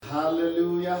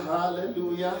Hallelujah,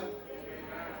 hallelujah.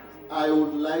 I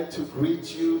would like to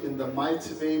greet you in the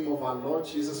mighty name of our Lord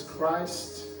Jesus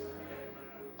Christ.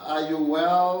 Are you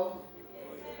well?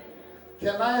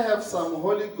 Can I have some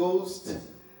Holy Ghost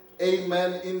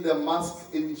amen in the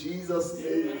mask in Jesus'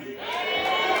 name?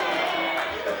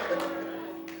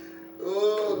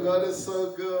 Oh, God is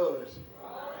so good.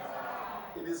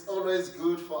 It is always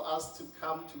good for us to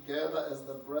come together as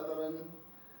the brethren,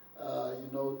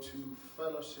 to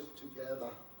fellowship together.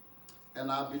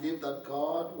 And I believe that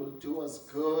God will do us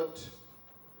good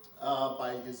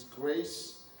by His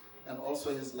grace and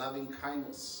also His loving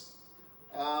kindness.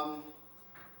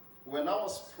 When I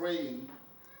was praying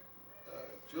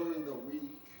during the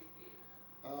week,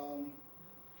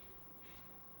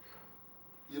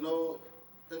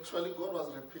 actually God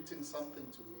was repeating something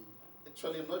to me.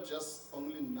 Actually, not just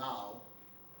only now,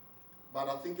 but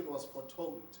I think it was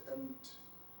foretold. And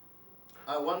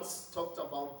I once talked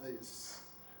about this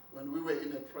when we were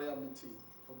in a prayer meeting,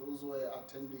 for those who were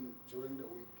attending during the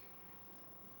week,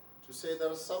 to say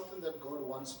there is something that God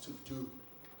wants to do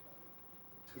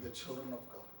to the children of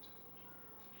God.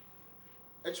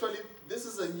 Actually, this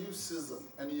is a new season,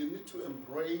 and you need to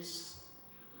embrace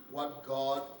what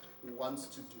God wants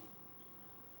to do.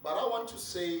 But I want to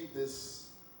say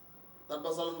this, that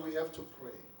Bazalon, we have to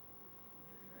pray.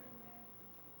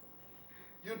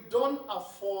 You don't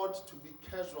afford to be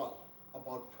casual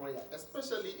about prayer,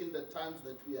 especially in the times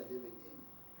that we are living in.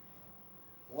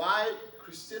 Why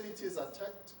Christianity is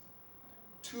attacked?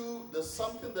 Two, there's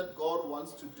something that God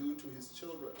wants to do to His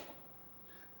children.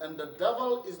 And the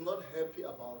devil is not happy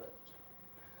about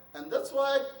it. And that's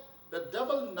why the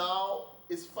devil now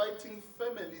is fighting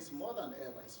families more than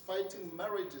ever. He's fighting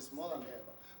marriages more than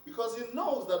ever. Because he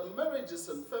knows that marriages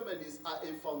and families are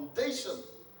a foundation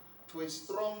to a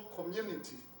strong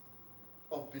community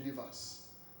of believers.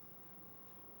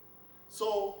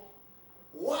 So,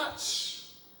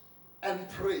 watch and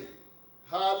pray.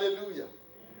 Hallelujah.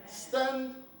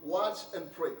 Stand, watch,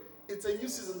 and pray. It's a new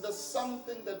season. There's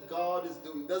something that God is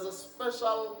doing. There's a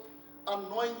special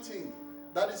anointing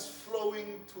that is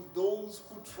flowing to those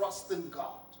who trust in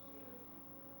God.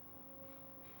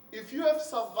 If you have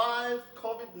survived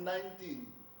COVID-19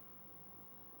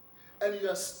 and you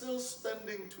are still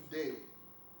standing today,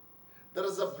 there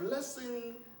is a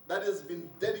blessing that has been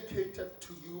dedicated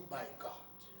to you by God.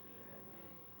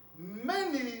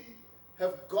 Many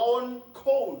have gone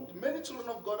cold. Many children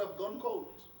of God have gone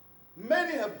cold.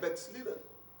 Many have backslidden.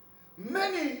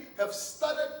 Many have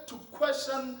started to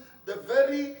question the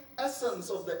very essence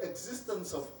of the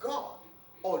existence of God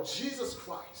or Jesus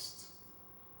Christ.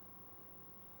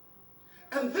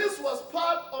 And this was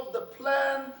part of the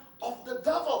plan of the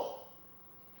devil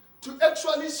to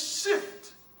actually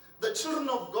shift the children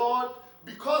of God,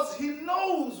 because he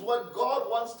knows what God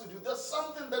wants to do. There's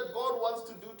something that God wants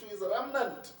to do to His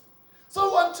remnant. So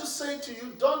I want to say to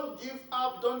you, don't give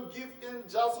up, don't give in,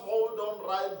 just hold on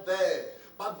right there.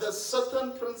 But there's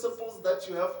certain principles that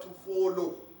you have to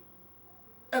follow.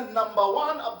 And number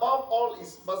one, above all,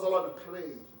 is Bazalon, pray.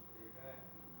 Amen.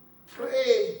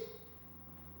 Pray.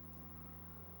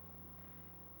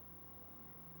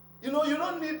 You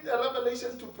don't need a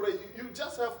revelation to pray. You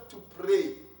just have to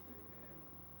pray.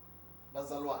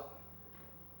 Bazalwan.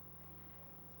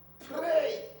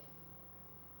 Pray.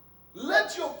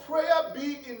 Let your prayer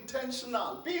be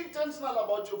intentional. Be intentional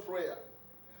about your prayer.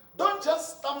 Don't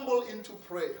just stumble into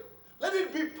prayer. Let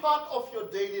it be part of your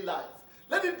daily life.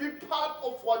 Let it be part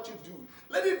of what you do.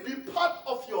 Let it be part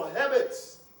of your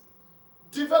habits.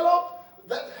 Develop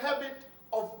that habit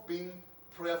of being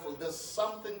prayerful. There's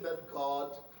something that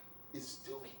God is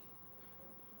doing.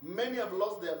 Many have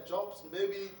lost their jobs.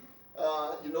 Maybe,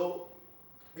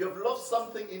 you have lost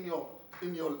something in your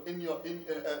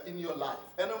life.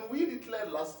 And we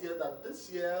declared last year that this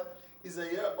year is a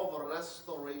year of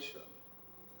restoration.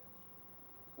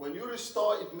 When you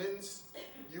restore, it means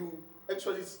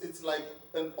it's like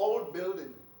an old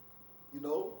building.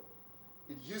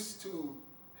 It used to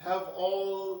have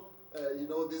all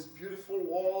these beautiful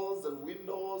walls and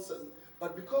windows,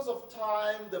 but because of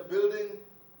time, the building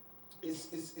is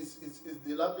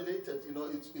dilapidated.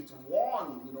 It's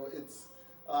worn.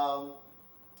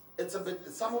 It's a bit.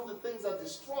 Some of the things are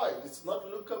destroyed. It's not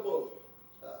lookable.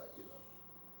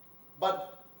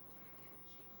 But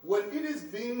when it is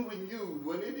being renewed,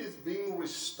 when it is being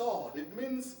restored, it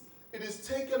means it is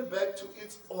taken back to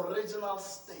its original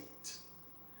state.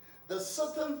 There's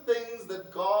certain things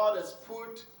that God has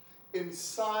put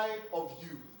inside of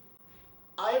you.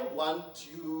 I want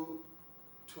you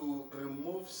to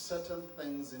remove certain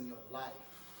things in your life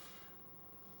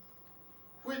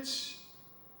which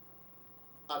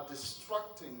are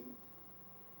distracting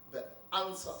the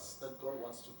answers that God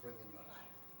wants to bring in your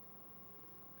life.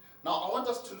 Now, I want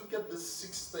us to look at the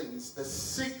 6 things, the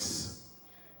 6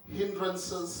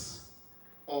 hindrances,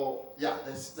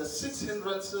 the 6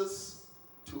 hindrances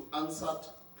to answered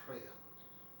prayer.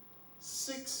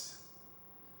 6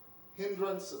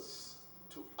 hindrances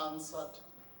to answered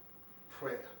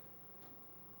prayer.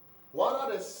 What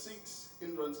are the 6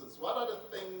 hindrances? What are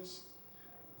the things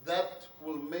that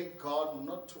will make God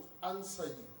not to answer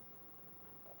you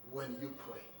when you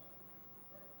pray?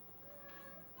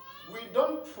 We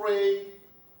don't pray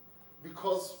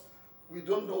because we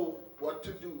don't know what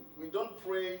to do. We don't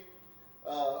pray,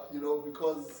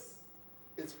 because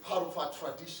it's part of our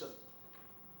tradition.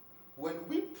 When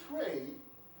we pray,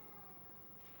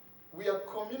 we are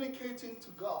communicating to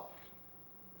God.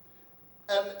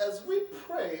 And as we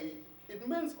pray, it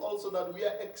means also that we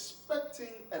are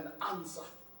expecting an answer.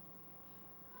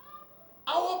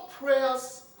 Our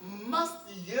prayers must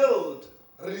yield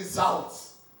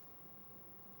results.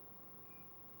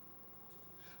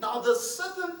 Now, there's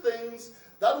certain things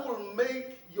that will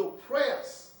make your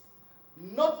prayers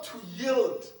not to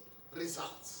yield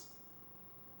results.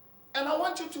 And I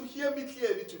want you to hear me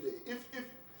clearly today. If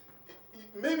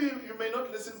maybe you may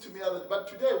not listen to me, but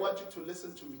today I want you to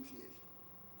listen to me clearly.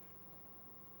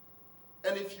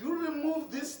 And if you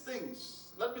remove these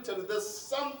things, let me tell you, there's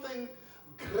something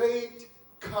great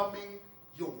coming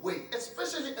your way,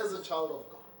 especially as a child of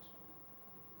God.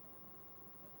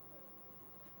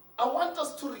 I want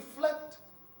us to reflect.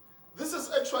 This is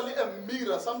actually a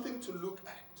mirror, something to look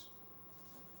at.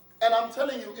 And I'm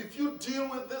telling you, if you deal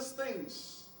with these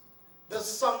things, there's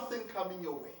something coming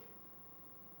your way.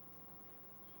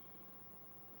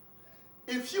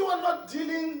 If you are not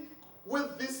dealing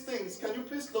with these things, can you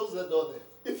please close the door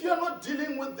there? If you are not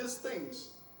dealing with these things,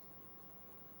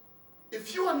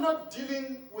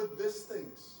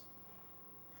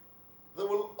 there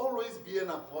will always be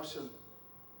an abortion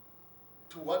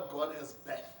to what God has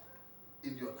birthed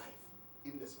in your life,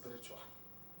 in the spiritual.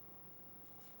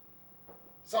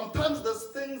 Sometimes there's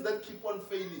things that keep on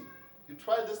failing. You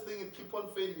try this thing, it keep on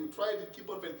failing. You try it, keep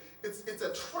on failing. It's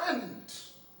a trend.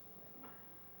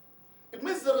 It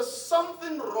means there is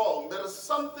something wrong. There is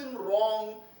something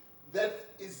wrong that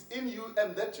is in you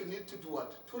and that you need to do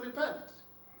what? To repent.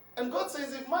 And God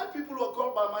says, if my people who are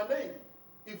called by my name,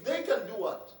 if they can do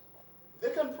what?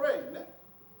 They can pray. Ne?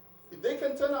 If they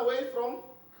can turn away from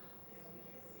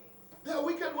their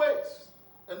wicked ways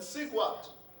and seek what?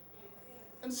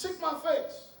 And seek my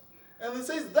face. And he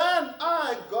says, then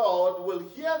I, God, will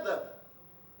hear them.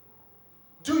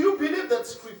 Do you believe that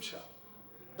scripture?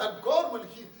 That God will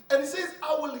heal. And he says,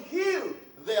 I will heal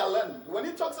their land. When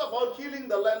he talks about healing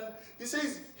the land, he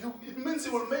says, it means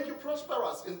he will make you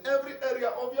prosperous in every area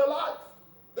of your life.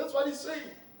 That's what he's saying.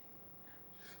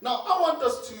 Now, I want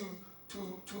us to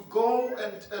go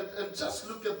and just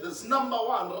look at this. Number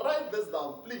 1, write this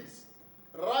down, please.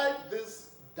 Write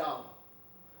this down.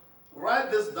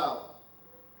 Write this down.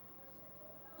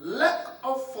 Lack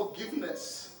of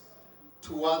forgiveness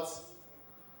towards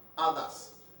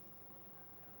others.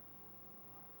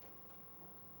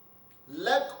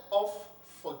 Lack of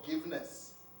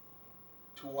forgiveness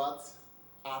towards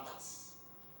others.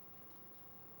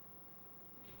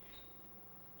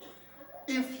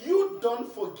 If you don't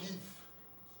forgive,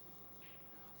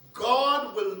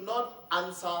 God will not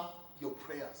answer your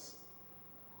prayers.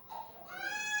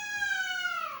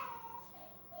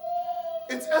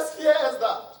 It's as clear as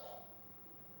that.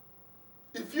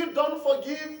 If you don't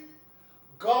forgive,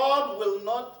 God will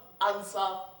not answer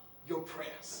your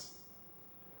prayers.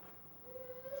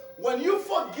 When you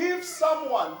forgive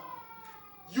someone,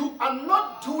 you are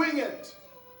not doing it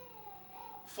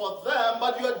for them,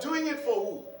 but you are doing it for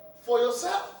who? For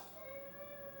yourself.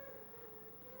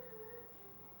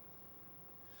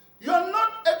 You are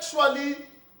not actually,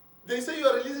 they say you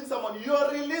are releasing someone, you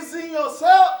are releasing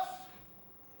yourself.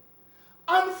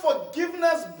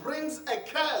 Unforgiveness brings a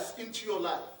curse into your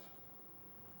life.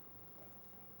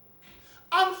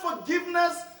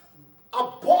 Unforgiveness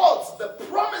aborts the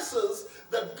promises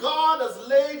that God has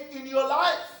laid in your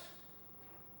life.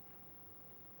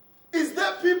 Is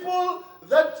there people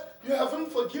that you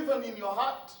haven't forgiven in your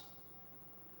heart?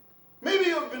 Maybe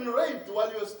you've been raped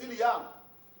while you're still young.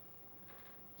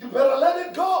 You better let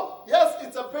it go. Yes,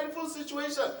 it's a painful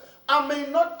situation. I may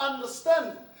not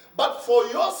understand, but for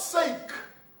your sake,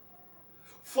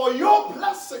 for your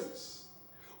blessings,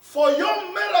 for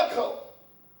your miracle,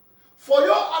 for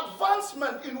your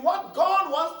advancement in what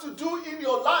God wants to do in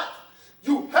your life,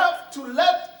 you have to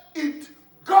let it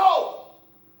go.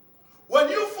 When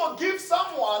you forgive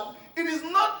someone, it is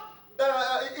not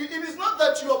it is not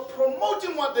that you are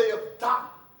promoting what they have done,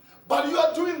 but you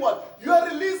are doing what? You are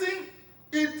releasing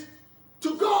it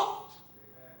to God.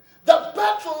 The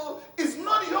battle is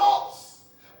not yours,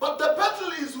 but the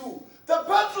battle is who? The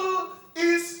battle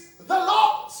is the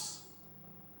Lord's.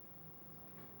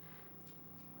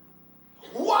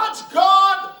 Watch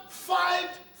God fight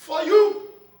for you.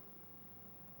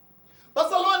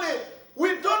 Barcelona,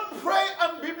 we don't pray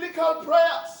unbiblical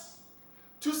prayers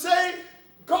to say,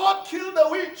 God killed the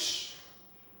witch.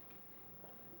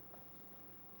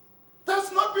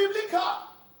 That's not biblical.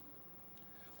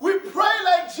 We pray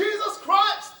like Jesus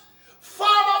Christ.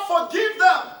 Father, forgive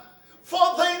them,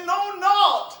 for they know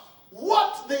not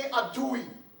what they are doing.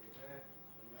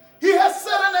 He has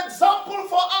set an example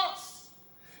for us.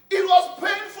 It was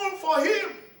painful for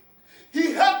him.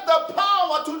 He had the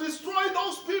power to destroy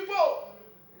those people.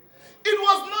 It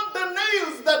was not the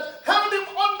nails that held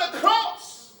him on the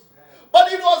cross,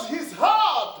 but it was his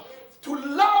heart to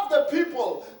love the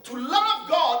people, to love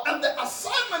God, and the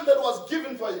assignment that was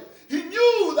given for him. He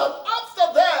knew that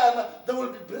after then, there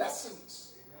will be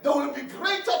blessings. There will be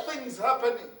greater things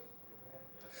happening.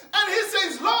 And he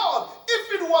says, Lord,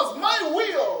 if it was my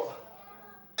will,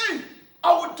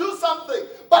 I would do something.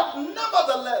 But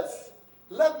nevertheless,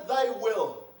 let thy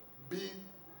will be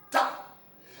done.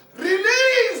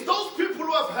 Release those people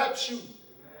who have hurt you.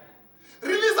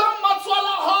 Release them,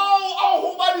 Matswala, how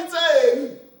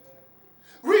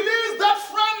release that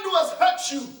friend who has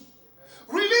hurt you.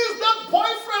 Release that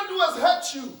boyfriend who has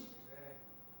hurt you.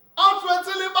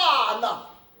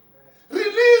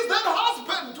 Release that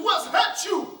husband who has hurt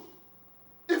you.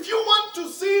 If you want to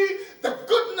see the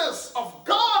goodness of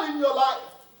God in your life,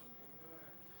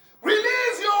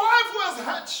 release your wife who has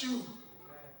hurt you.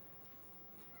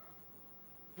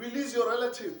 Release your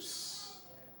relatives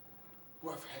who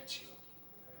have hurt you.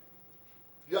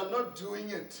 You are not doing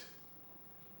it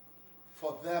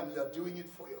for them. You are doing it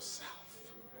for yourself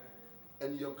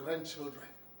and your grandchildren.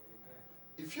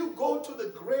 If you go to the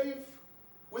grave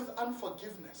with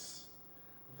unforgiveness,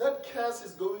 that curse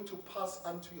is going to pass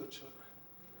on to your children.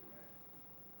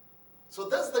 So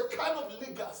that's the kind of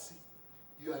legacy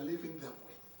you are leaving them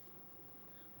with.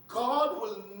 God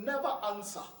will never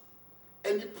answer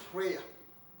any prayer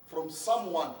from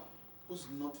someone who's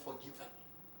not forgiven.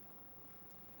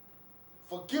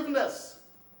 Forgiveness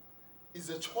is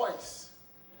a choice.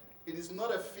 It is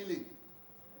not a feeling.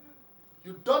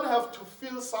 You don't have to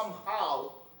feel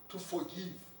somehow to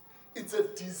forgive. It's a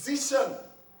decision.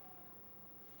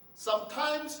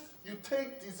 Sometimes you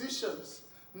take decisions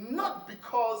not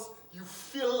because you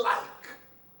feel like,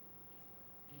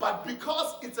 but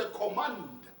because it's a command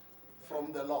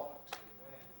from the Lord.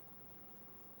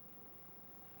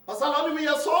 Masalani, we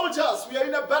are soldiers. We are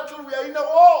in a battle. We are in a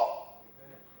war.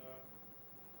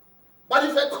 But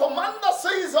if a commander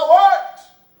says a word,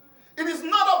 it is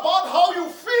not about how you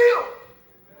feel.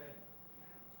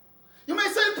 You may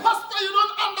say, Pastor, you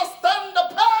don't understand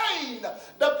the pain.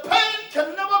 The pain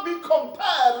can never be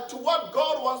compared to what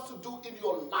God wants to do in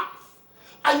your life.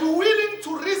 Are you willing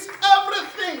to risk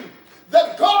everything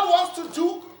that God wants to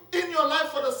do in your life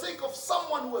for the sake of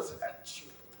someone who has hurt you?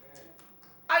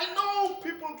 I know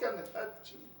people can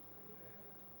hurt you.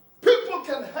 People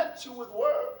can hurt you with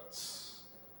words.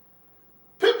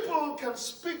 People can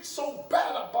speak so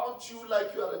bad about you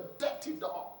like you are a dirty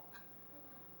dog.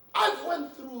 I've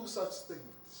went through such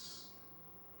things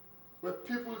where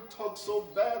people talk so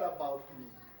bad about me,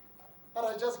 but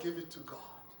I just give it to God.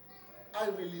 I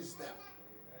release them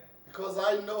because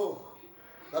I know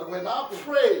that when I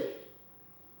pray,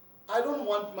 I don't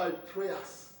want my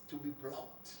prayers to be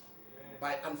blocked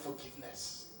by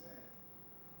unforgiveness.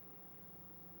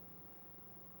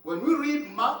 When we read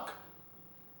Mark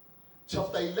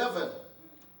chapter 11,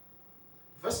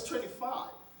 verse 25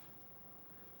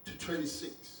 to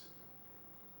 26.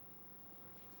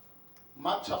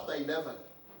 Mark chapter 11,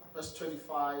 verse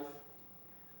 25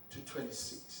 to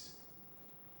 26.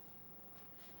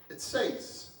 It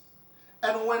says,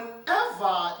 and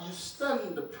whenever you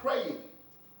stand praying,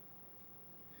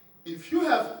 if you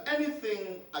have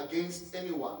anything against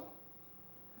anyone,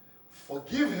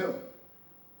 forgive him,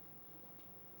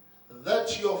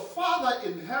 that your Father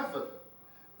in heaven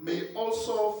may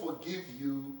also forgive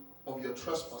you of your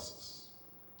trespasses.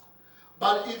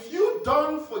 But if you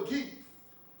don't forgive,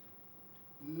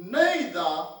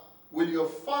 neither will your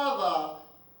Father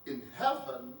in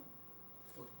heaven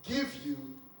forgive you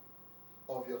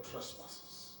of your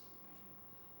trespasses.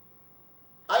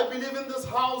 I believe in this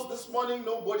house this morning,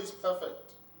 nobody's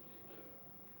perfect.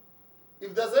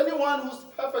 If there's anyone who's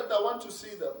perfect, I want to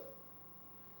see them.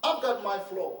 I've got my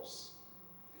flaws.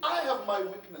 I have my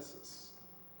weaknesses.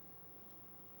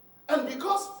 And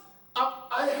because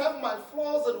I have my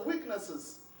flaws and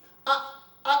weaknesses,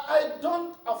 I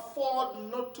don't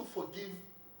afford not to forgive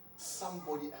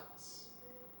somebody else.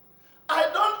 I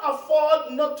don't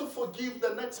afford not to forgive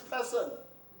the next person.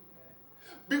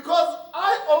 Because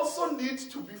I also need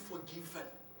to be forgiven.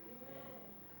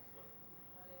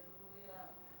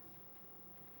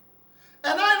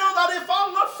 And I know that if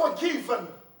I'm not forgiven,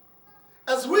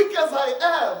 as weak as I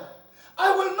am,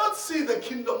 I will not see the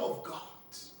kingdom of God.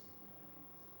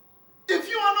 If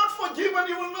you are not forgiven,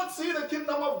 you will not see the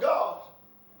kingdom of God.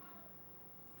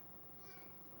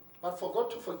 But for God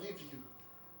to forgive you,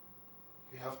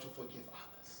 you have to forgive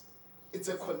others. It's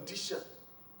a condition.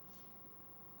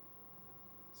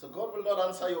 So God will not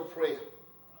answer your prayer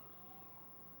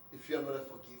if you are not a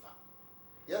forgiver.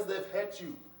 Yes, they've hurt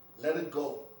you. Let it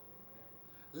go.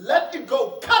 Let it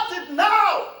go. Cut it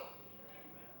now.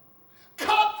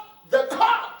 Cut the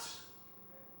cord.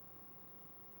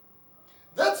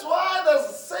 That's why there's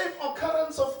the same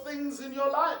occurrence of things in your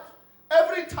life.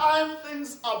 Every time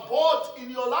things abort in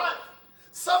your life,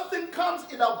 something comes,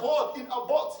 it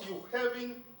aborts you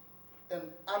having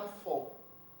an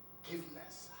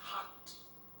unforgiveness heart.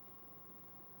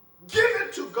 Give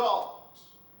it to God.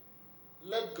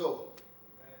 Let go.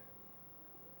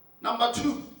 Number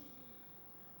 2,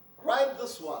 write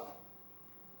this one.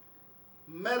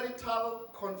 Marital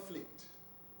conflict.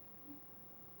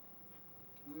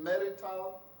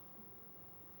 Marital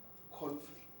conflict.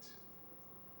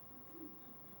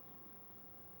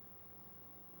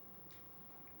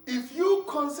 If you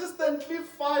consistently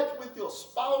fight with your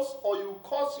spouse or you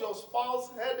cause your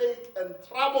spouse headache and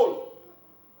trouble,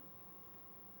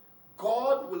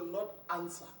 God will not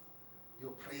answer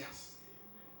your prayers.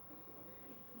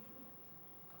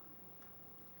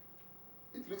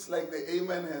 It looks like the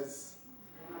amen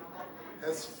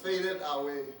has faded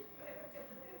away.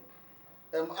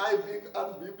 Am I being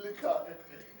unbiblical?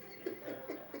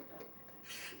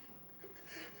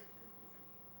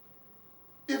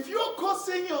 If you're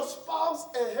causing your spouse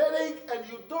a headache and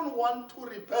you don't want to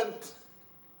repent,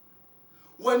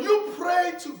 when you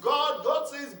pray to God, God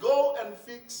says, go and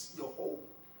fix your home.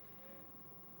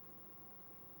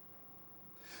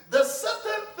 There's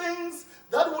certain things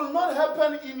that will not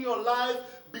happen in your life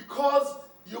because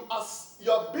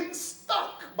you're being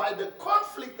stuck by the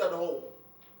conflict at home.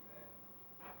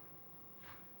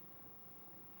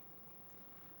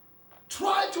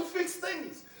 Try to fix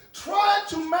things. Try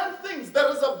to mend things. There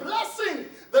is a blessing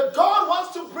that God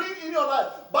wants to bring in your life.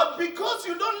 But because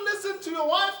you don't listen to your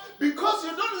wife, because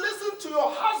you don't listen to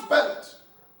your husband,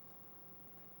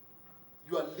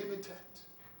 you are limited.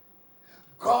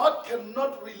 God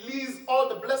cannot release all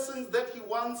the blessings that he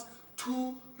wants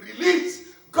to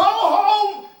release. Go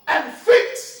home and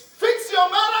fix your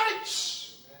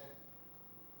marriage.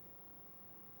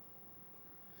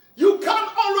 You can't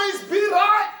always be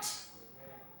right.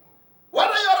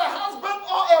 Whether you're a husband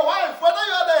or a wife, whether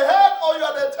you're the head or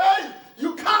you're the tail,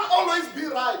 you can't always be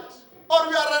right. Or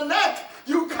you're a neck,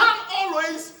 you can't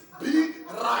always be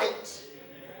right.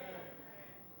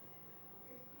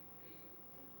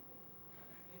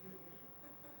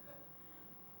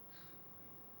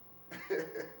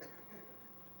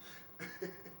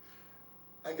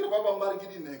 I get Baba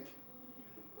Margidi neck.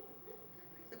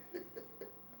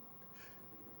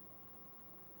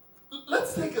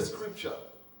 Let's take a scripture.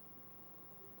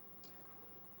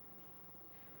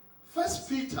 1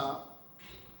 Peter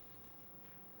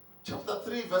chapter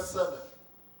 3 verse 7.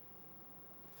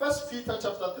 1 Peter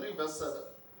chapter 3 verse 7.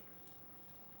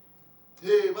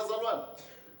 Hey, Bazalwan.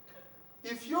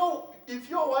 If your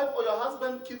wife or your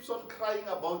husband keeps on crying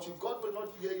about you, God will not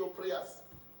hear your prayers.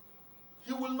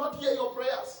 He will not hear your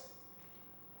prayers.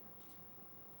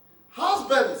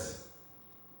 Husbands,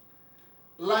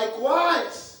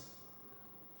 likewise,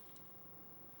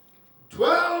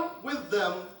 dwell with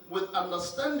them with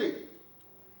understanding,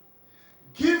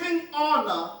 giving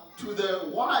honor to the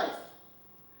wife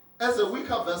as a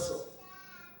weaker vessel,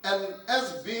 and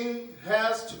as being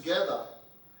heirs together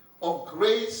of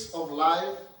grace of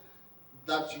life,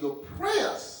 that your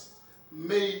prayers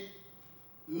may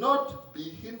not be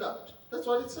hindered. That's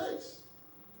what it says.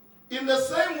 In the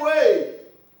same way,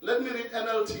 let me read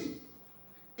NLT.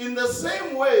 In the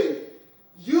same way,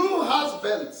 you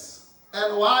husbands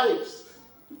and wives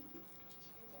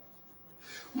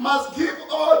must give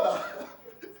honor.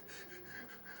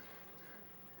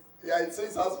 Yeah, it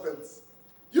says husbands.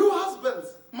 You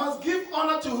husbands must give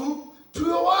honor to who? To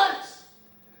your wives.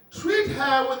 Treat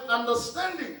her with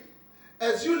understanding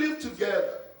as you live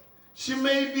together. She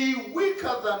may be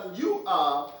weaker than you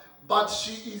are, but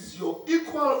she is your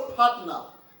equal partner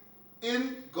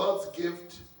in God's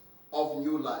gift of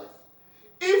new life.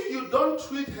 If you don't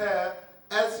treat her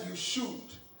as you should,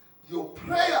 your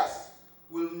prayers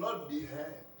will not be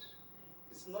heard.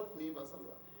 It's not me,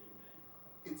 Basalwa.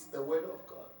 It's the word of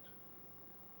God.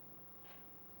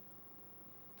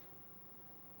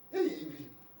 Hey, Ibi,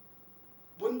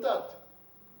 Buntat,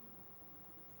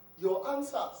 your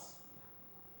answers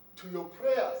to your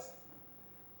prayers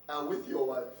are with your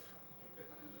wife.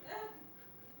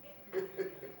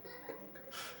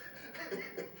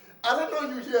 I don't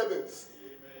know you hear this.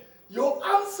 Amen. Your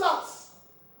answers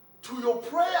to your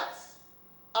prayers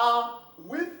are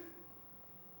with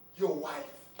your wife.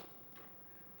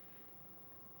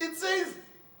 It says,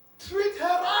 treat her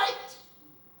right.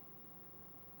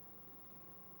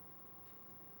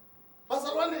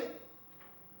 Pastor Rani,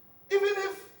 even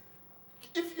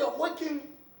if you're working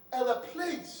at a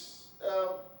place,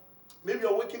 maybe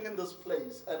you're working in this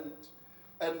place, and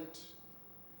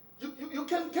you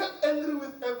can get angry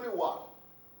with everyone.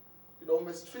 You don't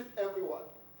mistreat everyone.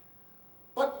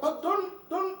 But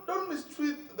don't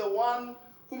mistreat the one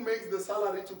who makes the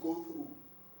salary to go through.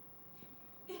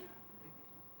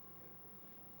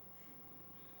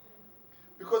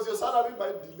 Because your salary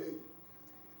might delay.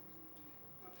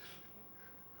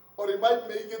 Or it might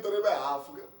make it over half.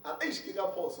 And each kick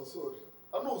up also, sorry.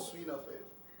 I'm not sweet affair.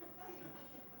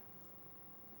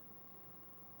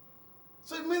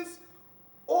 So it means,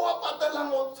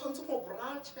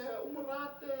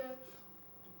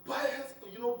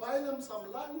 buy them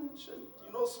some lunch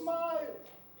and smile.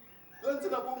 Then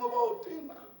about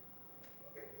dinner.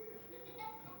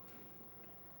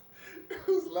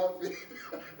 Who's laughing?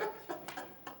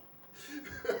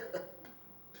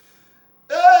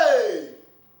 Hey!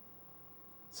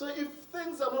 So if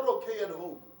things are not okay at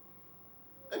home,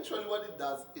 actually what it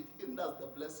does, it hinders the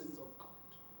blessings of God.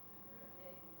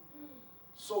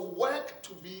 So work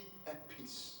to be at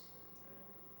peace.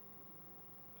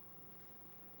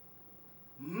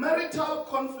 Marital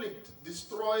conflict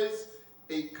destroys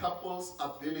a couple's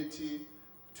ability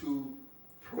to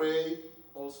pray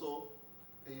also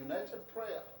a united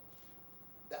prayer.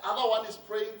 The other one is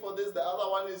praying for this, the other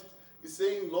one is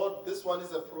saying, Lord, this one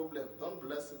is a problem. Don't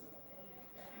bless him.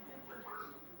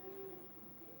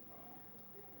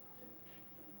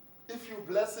 If you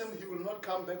bless him, he will not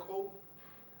come back home.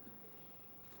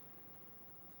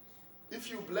 If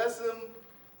you bless him,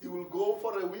 he will go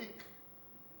for a week.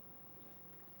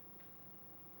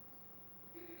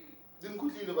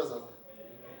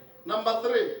 Number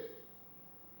 3,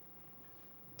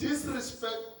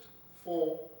 disrespect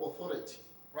for authority.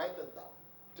 Write that down.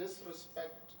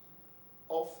 Disrespect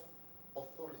of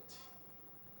authority.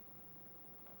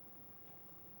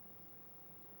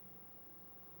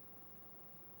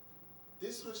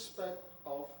 Disrespect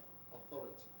of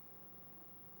authority.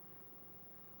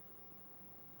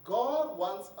 God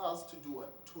wants us to do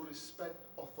it, to respect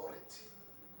authority.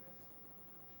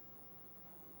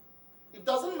 It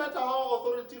doesn't matter how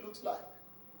authority looks like.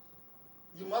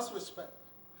 You must respect.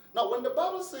 Now, when the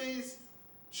Bible says,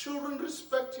 children,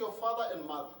 respect your father and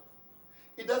mother,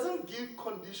 it doesn't give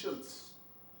conditions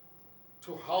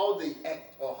to how they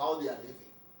act or how they are living.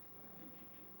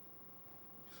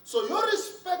 So your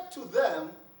respect to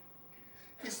them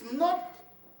is not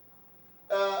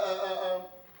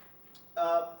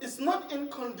it's not in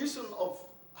condition of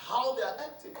how they are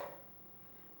acting.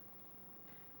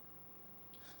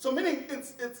 So meaning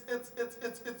it's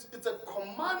a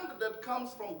command that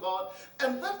comes from God,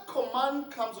 and that command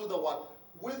comes with a what?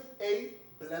 With a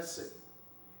blessing.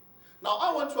 Now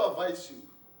I want to advise you,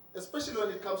 especially when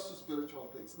it comes to spiritual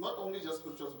things, not only just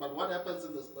spiritual, but what happens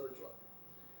in the spiritual.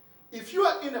 If you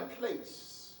are in a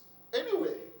place,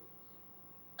 anyway,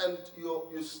 and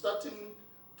you're starting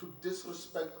to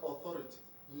disrespect authority,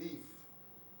 leave.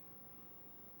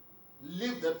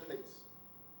 Leave that place.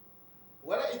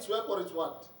 Whether it's work or it's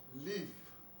what? Leave.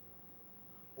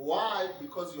 Why?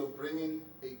 Because you're bringing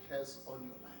a curse on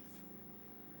your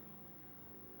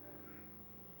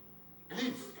life.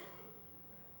 Leave.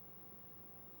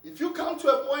 If you come to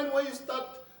a point where you start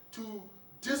to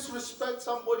disrespect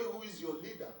somebody who is your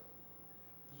leader,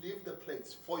 leave the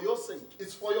place for your sake.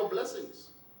 It's for your blessings.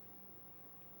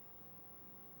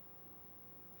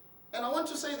 And I want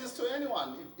to say this to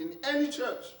anyone in any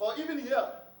church or even here.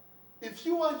 If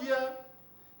you are here,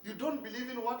 you don't believe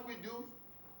in what we do,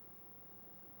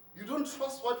 you don't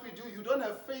trust what we do, you don't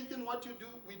have faith in what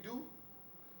we do,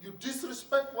 you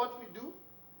disrespect what we do,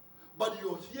 but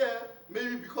you're here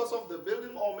maybe because of the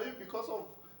building or maybe because of,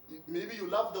 maybe you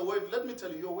love the word, let me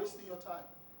tell you, you're wasting your time.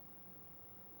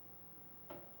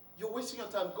 You're wasting your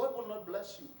time. God will not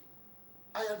bless you.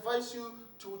 I advise you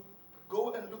to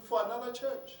go and look for another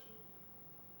church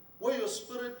where your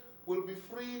spirit will be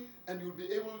free and you'll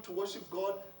be able to worship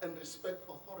God and respect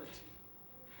authority.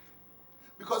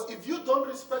 Because if you don't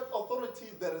respect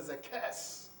authority, there is a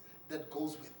curse that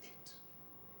goes with it.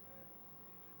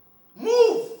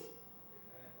 Move!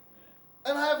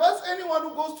 And I have asked anyone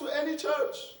who goes to any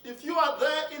church, if you are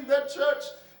there in that church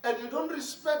and you don't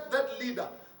respect that leader,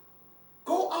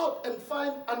 go out and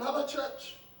find another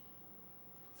church.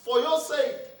 For your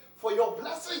sake, for your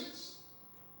blessings.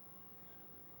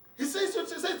 He says,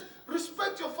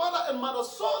 respect your father and mother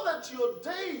so that your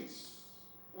days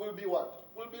will be what?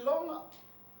 Will be longer.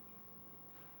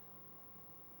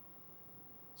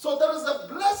 So there is a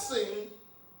blessing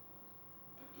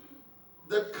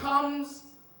that comes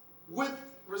with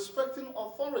respecting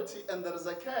authority, and there is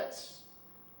a curse.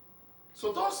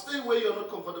 So don't stay where you're not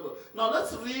comfortable. Now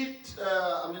let's read,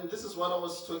 this is what I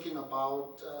was talking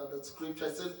about, that scripture.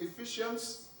 It says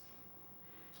Ephesians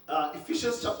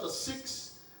chapter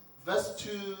 6, verse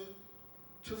 2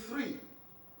 to 3.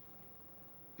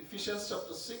 Ephesians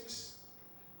chapter 6,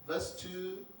 verse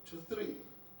 2 to 3.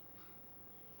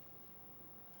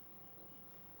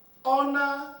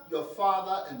 Honor your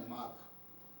father and mother,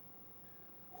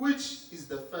 which is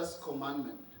the first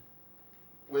commandment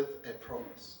with a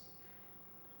promise,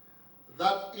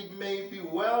 that it may be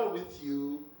well with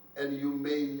you and you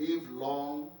may live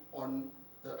long on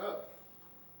the earth.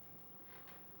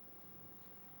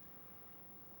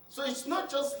 So it's not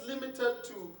just limited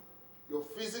to your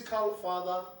physical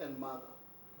father and mother,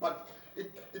 but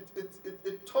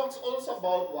it talks also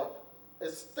about what? A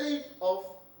state of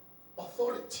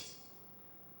authority.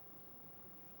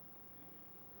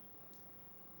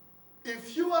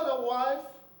 If you are a wife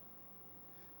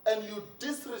and you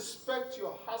disrespect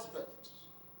your husband,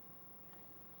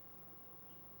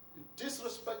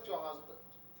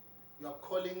 you are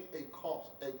calling a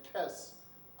curse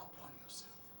upon yourself.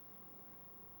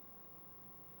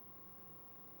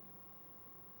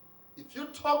 If you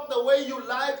talk the way you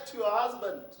like to your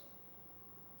husband,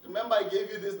 remember I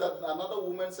gave you this, that another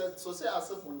woman said, so say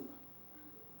asemuna.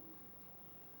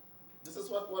 This is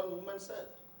what one woman said.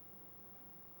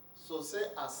 So say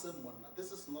asemuna.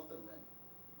 This is not a man.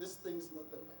 This thing is not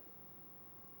a man.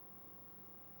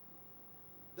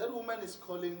 That woman is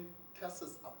calling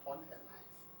curses upon her life.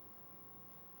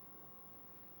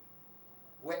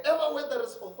 Where there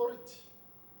is authority,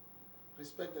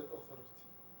 respect that authority.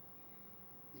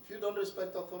 If you don't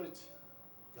respect authority,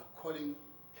 you are calling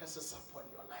curses upon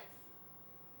your life.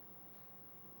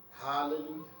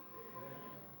 Hallelujah.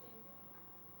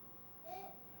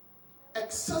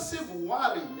 Excessive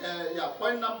worry.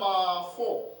 Point number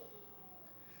 4.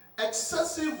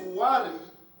 Excessive worry,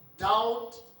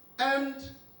 doubt, and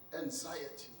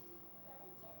anxiety.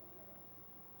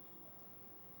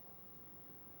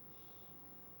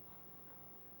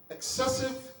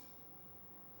 Excessive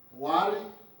worry,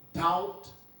 doubt,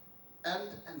 and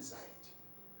anxiety.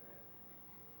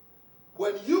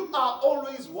 When you are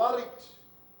always worried,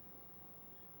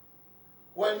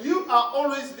 when you are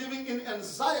always living in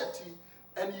anxiety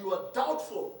and you are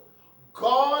doubtful,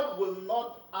 God will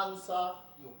not answer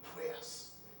your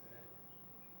prayers.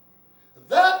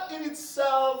 That in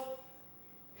itself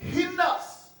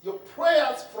hinders your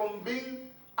prayers from being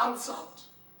answered.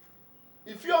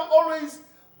 If you are always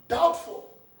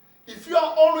doubtful, if you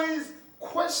are always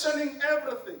questioning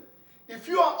everything, if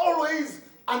you are always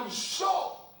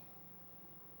unsure,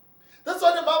 that's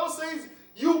why the Bible says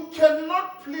you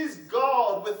cannot please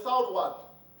God without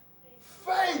what?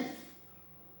 Faith.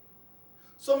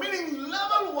 So meaning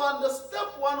level 1, the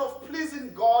step 1 of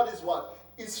pleasing God is what?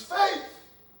 Is faith.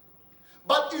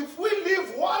 But if we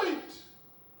live worried,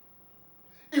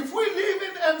 if we live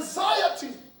in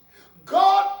anxiety,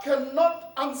 God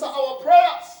cannot answer our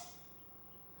prayers.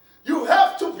 You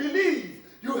have to believe.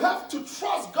 You have to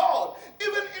trust God.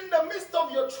 Even in the midst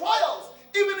of your trials,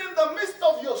 even in the midst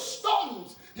of your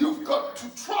storms, you've got to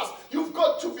trust. You've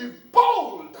got to be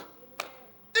bold.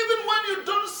 Even when you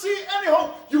don't see any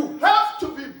hope, you have to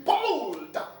be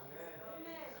bold.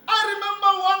 I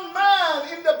remember one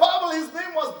man in the Bible, his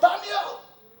name was Daniel.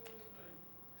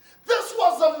 This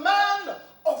was a man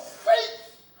of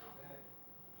faith.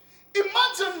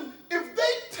 Imagine if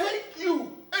they take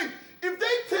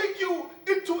you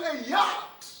into a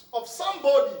yard of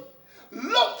somebody,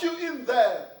 lock you in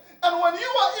there, and when you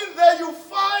are in there, you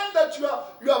find that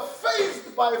you are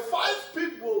faced by 5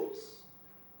 pit bulls.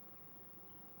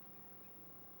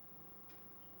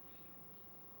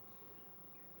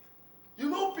 You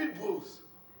know pit bulls?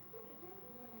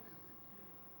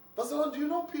 Pastor Lon, do you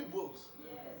know pit bulls?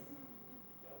 Yes.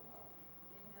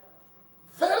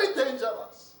 Very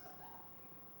dangerous.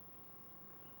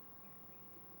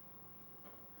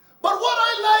 But what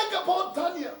I like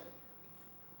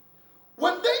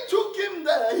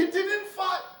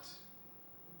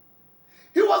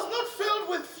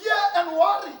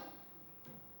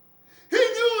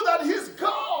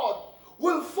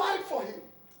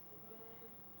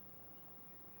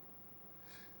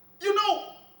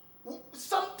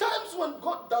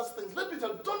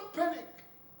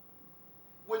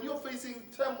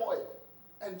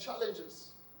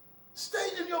challenges. Stay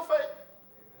in your faith.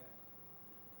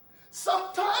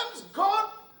 Sometimes God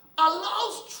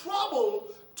allows trouble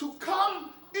to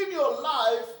come in your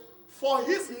life for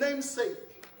his name's sake.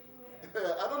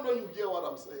 I don't know if you hear what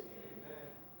I'm saying.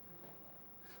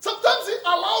 Sometimes he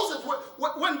allows it.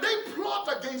 When they plot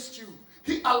against you,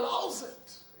 he allows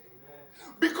it.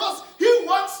 Because he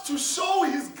wants to show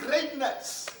his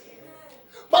greatness.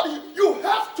 But you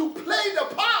have to play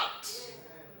the part.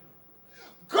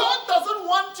 God doesn't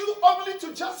want you only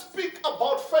to just speak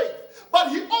about faith, but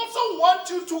he also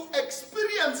wants you to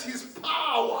experience his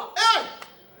power. Hey!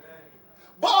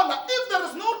 But if there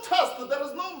is no test, there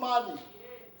is no money.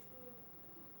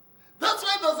 That's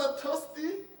why there's a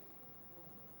thirsty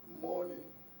morning.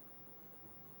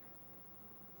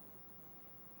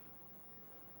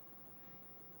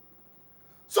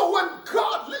 So when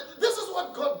God, this is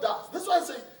what God does. That's why I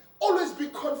say, always be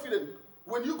confident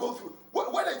when you go through.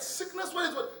 Whether it's sickness, whether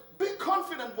it's what, be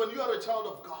confident when you are a child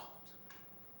of God.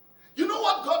 You know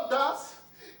what God does?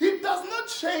 He does not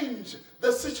change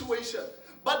the situation,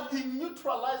 but he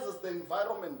neutralizes the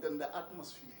environment and the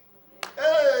atmosphere.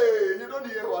 Hey, you don't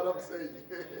hear what I'm saying.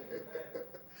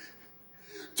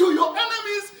 To your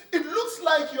enemies, it looks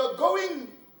like you're going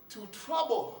to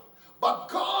trouble, but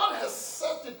God has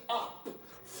set it up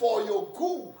for your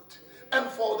good and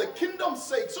for the kingdom's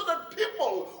sake, so that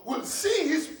people will see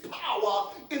his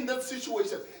power in that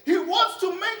situation. He wants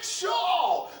to make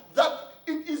sure that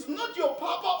it is not your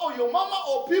papa or your mama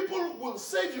or people will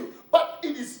save you, but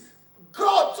it is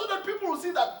God, so that people will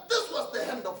see that this was the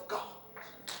hand of God.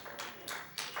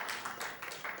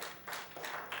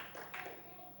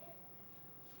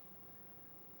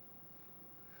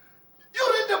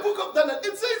 You read the book of Daniel.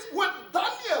 It says when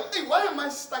Daniel, hey, why am I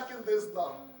stuck in this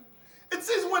now? It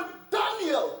says when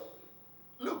Daniel,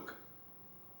 look,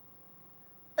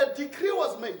 a decree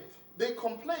was made. They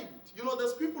complained. You know,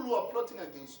 there's people who are plotting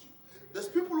against you. There's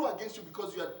people who are against you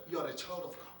because you are a child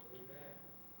of God.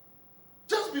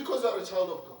 Just because you are a child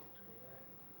of God.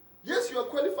 Yes, you are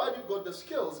qualified, you've got the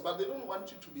skills, but they don't want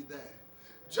you to be there.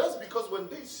 Just because when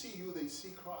they see you, they see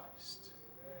Christ.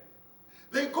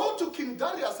 They go to King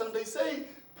Darius and they say,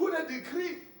 put a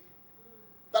decree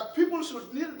that people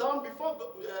should kneel down before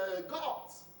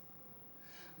gods.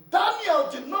 Daniel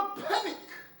did not panic.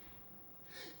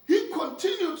 He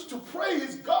continued to pray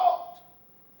his God.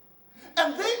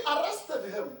 And they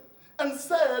arrested him and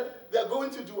said they're going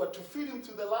to do it, to feed him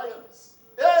to the lions.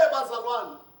 Hey,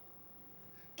 Bazalwan.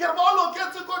 Kermolo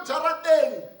ketse ko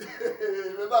jarateng.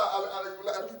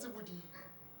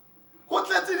 Go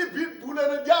tletse di bit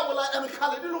bulele diabola and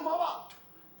khale di loma batho.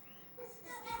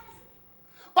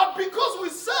 But because we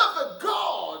serve a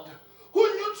God who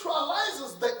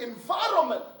neutralizes the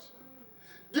environment,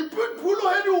 the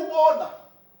bulo hedi ubona.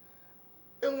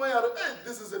 And we are, hey,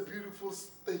 this is a beautiful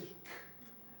steak.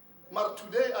 But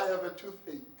today I have a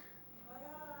toothache.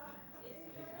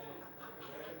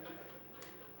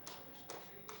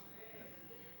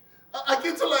 I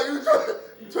can tell you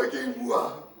talking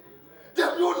more.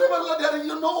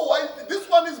 You know why this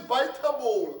one is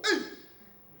biteable. Hey.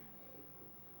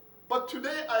 But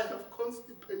today I have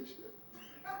constipation.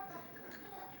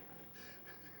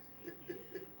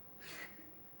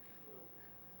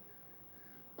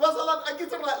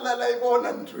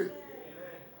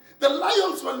 The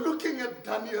lions were looking at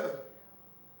Daniel,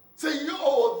 saying,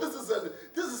 "Yo, this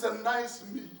is a nice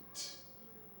meat.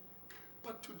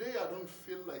 But today I don't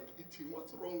feel like eating.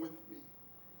 What's wrong with me?"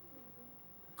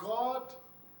 God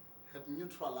had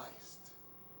neutralized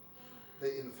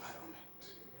the environment.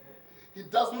 He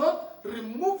does not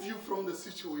remove you from the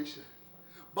situation.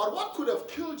 But what could have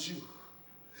killed you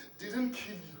didn't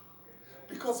kill you.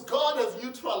 Because God has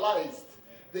neutralized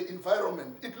the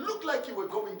environment. It looked like you were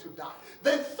going to die.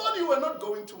 They thought you were not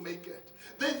going to make it.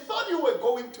 They thought you were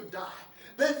going to die.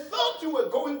 They thought you were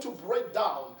going to break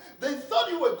down. They thought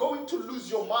you were going to lose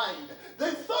your mind.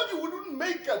 They thought you wouldn't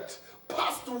make it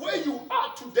past where you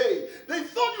are today. They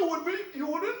thought you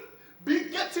wouldn't be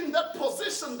getting that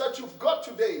position that you've got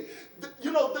today.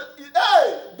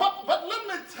 But let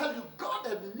me tell you, God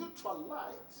had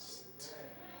neutralized.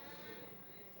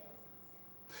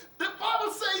 The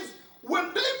Bible says,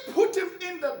 when they put him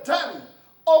in the den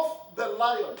of the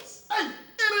lions, hey,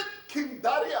 King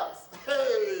Darius,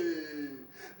 hey,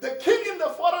 the king in the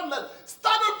foreign land,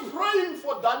 started praying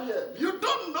for Daniel. You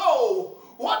don't know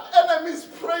what enemy is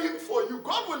praying for you.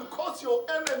 God will cause your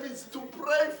enemies to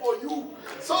pray for you.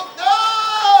 So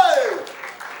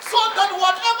that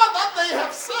whatever that they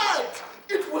have said,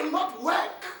 it will not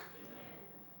work.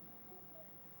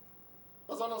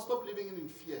 Stop living in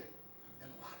fear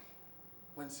and worry.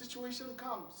 When situation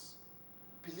comes,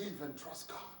 believe and trust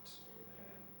God.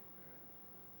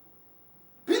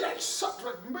 Be like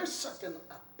Shadrach, Meshach, and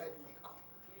Abednego.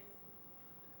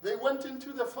 They went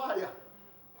into the fire,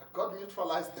 but God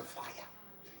neutralized the fire.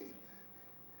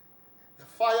 The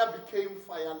fire became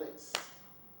fireless.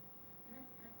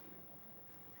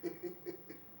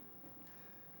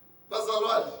 That's all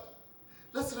right.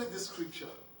 Let's read this scripture.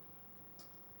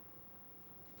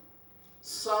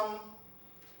 Psalm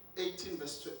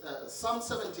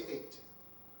 78.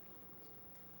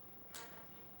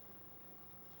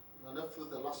 We're left with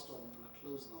the last one. I'm going to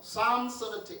close now. Psalm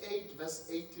 78, verse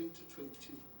 18 to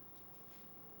 22.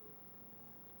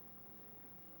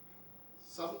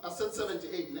 I said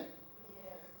 78, ne?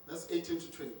 That's 18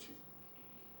 to 22.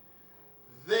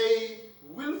 They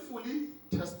willfully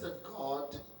tested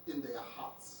God in their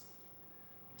hearts,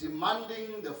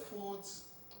 demanding the foods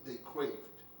they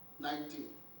craved. 19.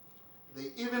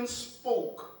 They even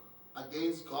spoke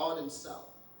against God himself,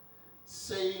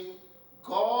 saying,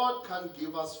 God can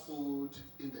give us food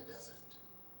in the desert.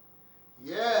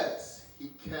 Yes,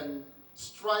 he can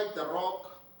strike the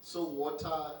rock so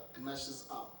water gushes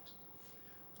out.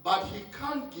 But he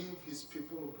can't give his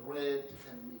people bread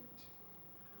and meat.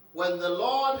 When the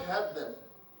Lord heard them,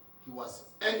 he was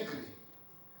angry.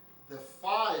 The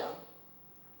fire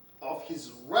of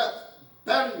his wrath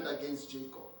burned against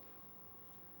Jacob.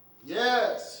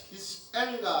 Yes, his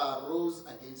anger rose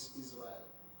against Israel,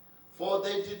 for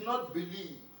they did not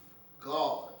believe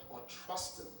God or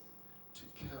trust him to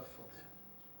care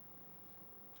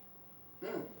for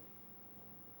them.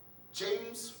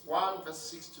 James 1, verse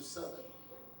 6 to 7.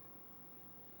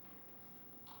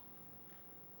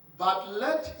 But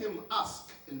let him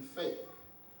ask in faith,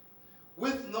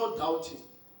 with no doubting.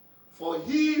 For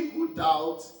he who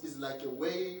doubts is like a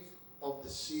wave of the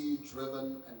sea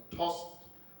driven and tossed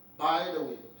by the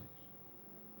wind.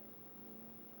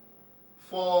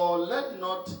 For let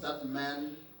not that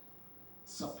man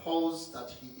suppose that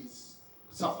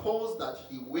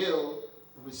he will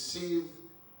receive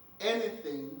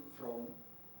anything from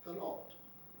the Lord.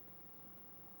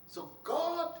 So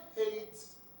God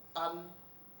hates unbelief.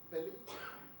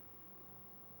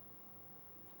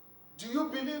 Do you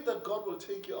believe that God will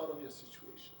take you out of your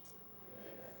situation?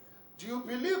 Do you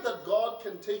believe that God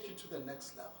can take you to the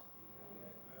next level?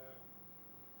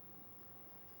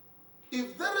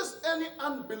 If there is any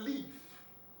unbelief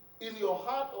in your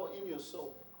heart or in your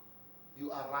soul,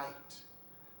 you are right.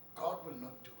 God will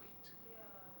not do it.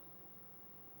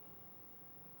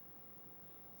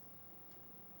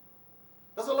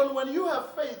 That's all. When you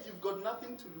have faith, you've got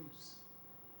nothing to lose.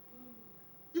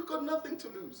 You've got nothing to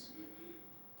lose.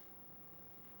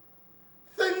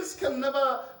 Things can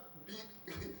never be,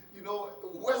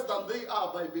 worse than they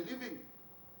are by believing,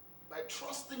 by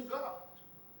trusting God.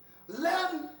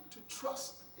 Learn to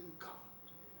trust in God.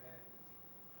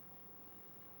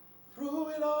 Through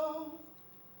it all,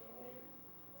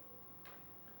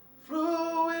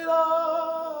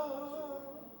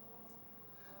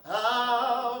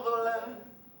 I've learned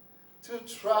to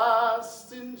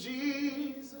trust in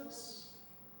Jesus.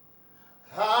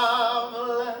 I've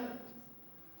learned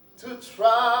to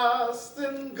trust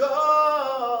in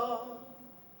God.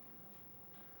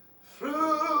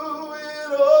 Through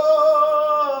it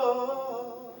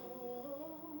all,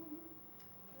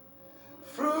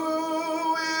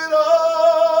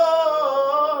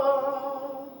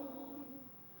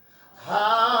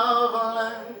 I've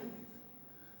learned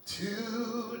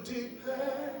to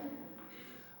depend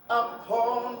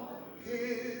upon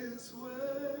his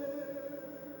word.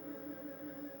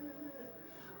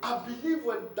 I believe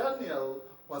when Daniel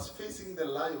was facing the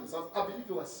lions, I believe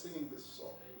he was singing this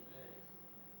song.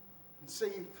 And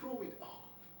saying, through it all,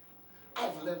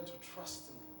 I've learned to trust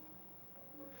in him.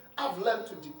 I've learned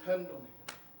to depend on him.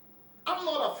 I'm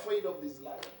not afraid of these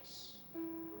lions.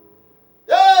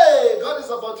 Hey, God is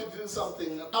about to do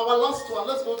something. Our last one,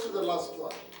 let's go to the last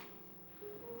one.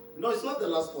 No, it's not the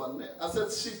last one. I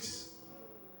said 6.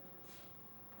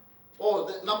 Oh,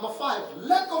 number 5,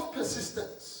 lack of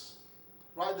persistence.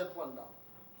 Write that one down.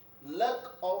 Lack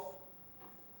of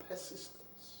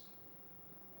persistence.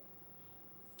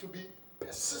 To be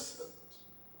persistent.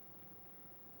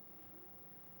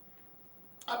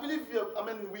 I believe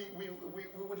we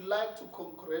would like to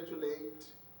congratulate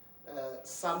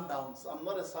Sundowns. I'm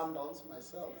not a Sundowns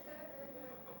myself.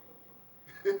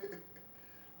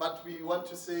 But we want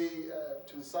to say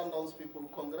to Sundowns people,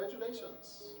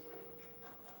 congratulations.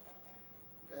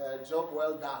 Job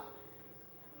well done.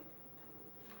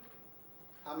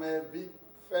 I'm a big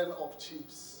fan of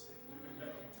Chiefs.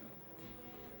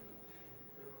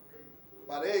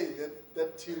 But hey,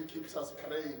 that team keeps us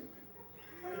praying.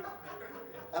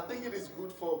 I think it is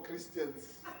good for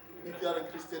Christians. If you are a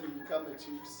Christian, you become a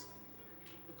chiefs.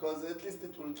 Because at least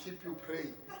it will keep you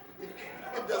praying.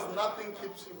 If there's nothing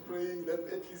keeps you praying, then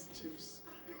at least chiefs.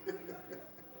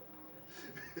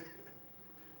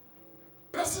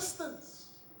 Persistence.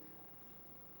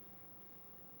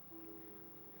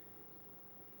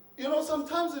 You know,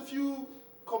 sometimes if you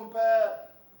compare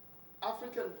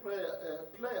African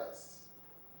players,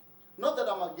 not that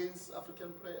I'm against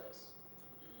African players,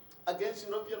 against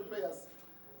European players,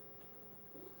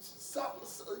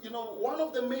 one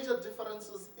of the major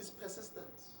differences is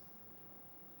persistence.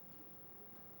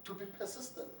 To be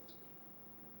persistent.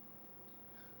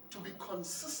 To be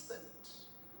consistent.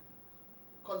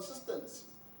 Consistency.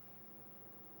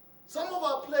 Some of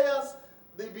our players,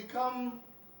 they become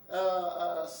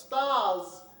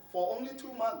stars for only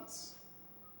 2 months.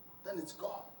 Then it's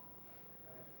gone.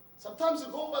 Sometimes you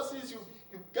go overseas, you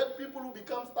get people who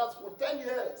become stars for 10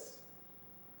 years.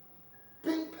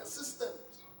 Being persistent.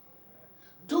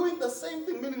 Doing the same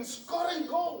thing, meaning scoring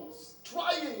goals,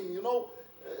 trying,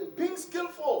 being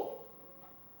skillful.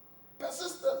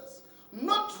 Persistence.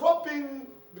 Not dropping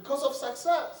because of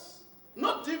success.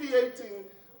 Not deviating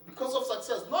because of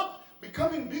success. Not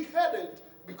becoming big-headed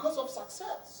because of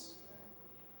success.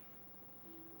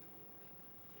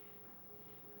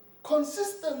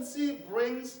 Consistency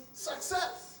brings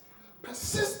success.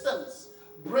 Persistence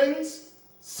brings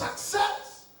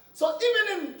success. So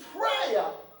even in prayer,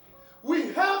 we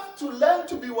have to learn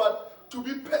to be what? To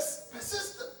be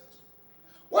persistent.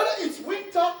 Whether it's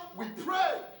winter, we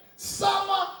pray.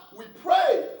 Summer, we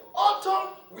pray.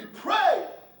 Autumn, we pray.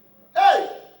 Hey,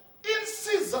 in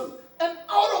season and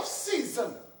out of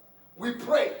season, we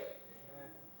pray.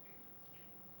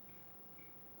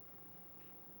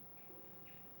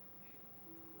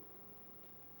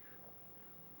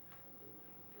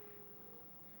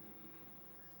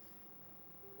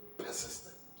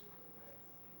 Persistent.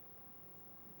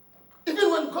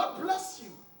 Even when God bless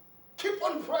you, keep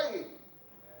on praying.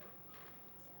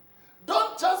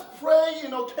 Don't just pray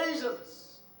in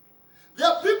occasions. There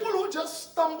are people who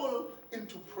just stumble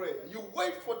into prayer. You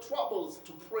wait for troubles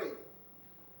to pray.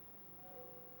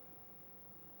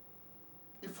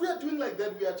 If we are doing like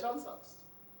that, we are chancers.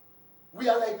 We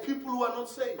are like people who are not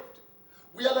saved.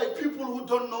 We are like people who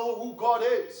don't know who God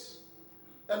is.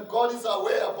 And God is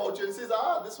aware about you and says,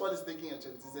 this one is taking a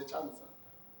chance. He's a chancer.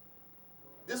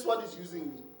 This one is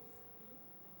using me.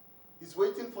 He's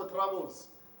waiting for troubles.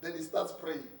 Then he starts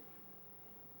praying.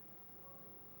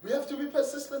 We have to be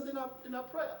persistent in our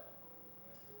prayer.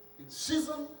 In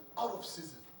season, out of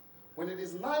season. When it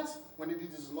is nice, when it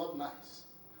is not nice.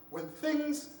 When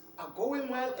things are going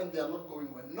well and they are not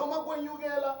going well. No matter you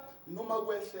get, no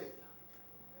matter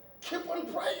keep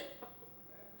on praying.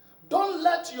 Don't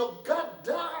let your guard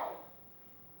down.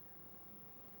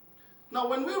 Now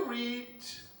when we read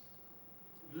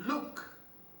Luke,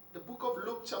 the book of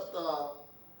Luke chapter,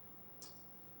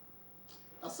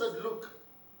 I said Luke.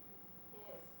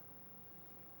 Yes.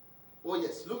 Oh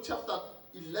yes, Luke chapter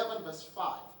 11 verse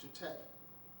 5 to 10.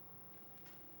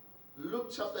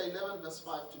 Luke chapter 11 verse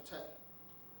 5 to 10.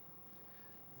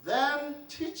 Then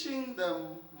teaching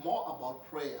them more about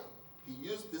prayer, he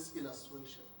used this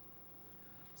illustration.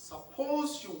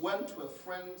 Suppose you went to a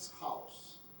friend's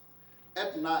house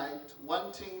at night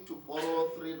wanting to borrow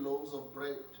 3 loaves of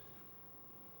bread.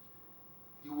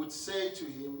 You would say to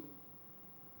him,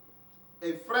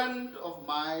 a friend of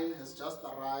mine has just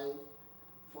arrived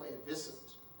for a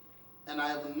visit, and I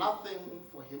have nothing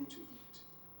for him to eat.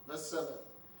 Verse 7.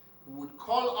 He would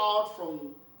call out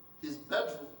from his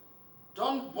bedroom,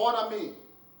 don't bother me.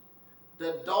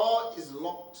 The door is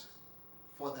locked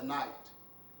for the night,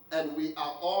 and we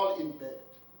are all in bed.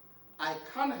 I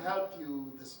can't help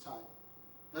you this time.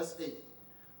 Verse 8.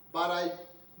 But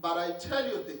I tell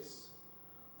you this,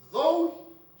 though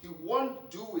he won't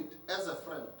do it as a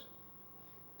friend,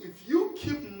 if you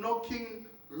keep knocking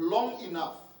long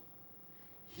enough,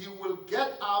 he will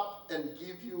get up and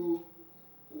give you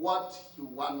what you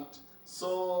want,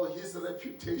 so his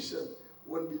reputation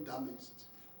won't be damaged.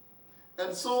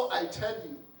 And so I tell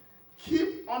you,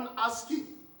 keep on asking,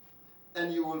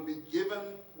 and you will be given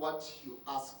what you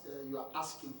are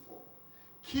asking for.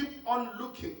 Keep on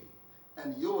looking,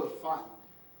 and you will find.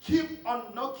 Keep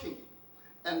on knocking,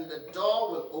 and the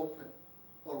door will open,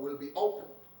 or will be opened.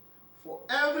 For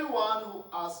everyone who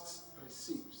asks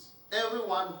receives.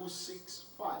 Everyone who seeks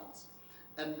finds.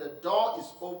 And the door is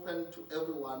open to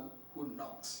everyone who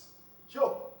knocks.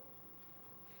 Yo!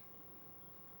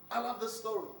 I love this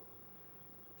story.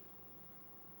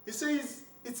 He says,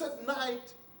 it's at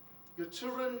night, your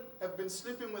children have been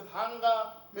sleeping with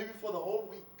hunger, maybe for the whole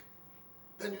week.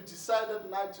 Then you decide at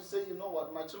night to say, you know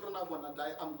what, my children are going to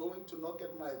die. I'm going to knock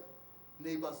at my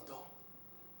neighbor's door.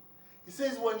 He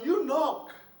says, when you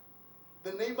knock,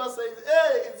 the neighbor says,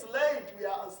 hey, it's late, we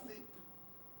are asleep.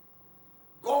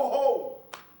 Go home.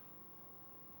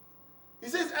 He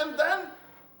says, and then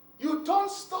you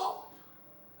don't stop.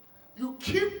 You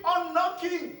keep on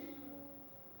knocking.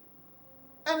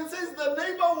 And it says the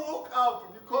neighbor woke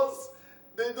up because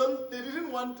they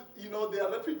didn't want, their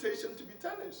reputation to be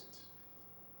tarnished.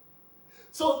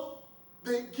 So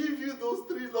they give you those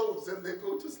 3 loaves and they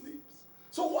go to sleep.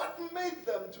 So what made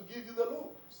them to give you the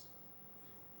loaves?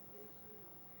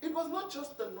 It was not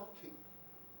just the knocking,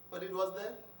 but it was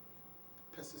the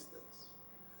persistence.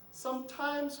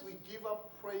 Sometimes we give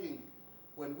up praying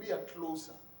when we are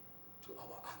closer to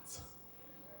our answer.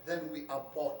 Then we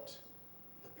abort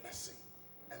the blessing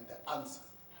and the answer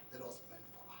that was meant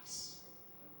for us.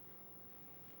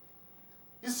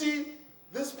 You see,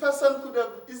 this person could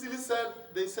have easily said,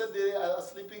 they said they are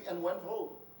sleeping and went home.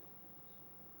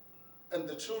 And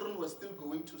the children were still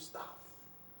going to starve.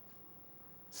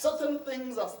 Certain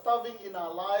things are starving in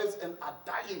our lives and are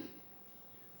dying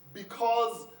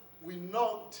because we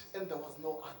knocked and there was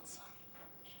no answer.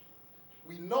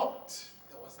 We knocked,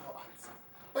 there was no answer.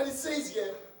 But it says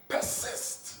here,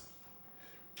 persist.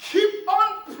 Keep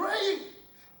on praying.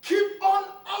 Keep on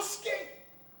asking.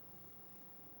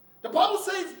 The Bible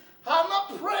says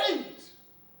Hannah prayed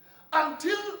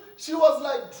until she was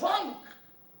like drunk.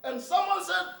 And someone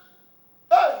said,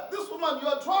 hey, this woman, you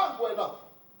are drunk right now.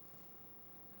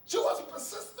 She was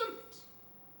persistent.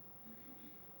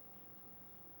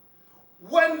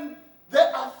 When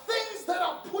there are things that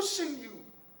are pushing you,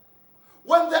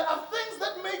 when there are things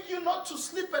that make you not to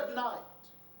sleep at night,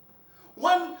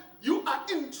 when you are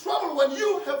in trouble, when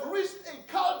you have reached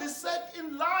a cul-de-sac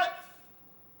in life,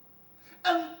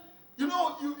 and you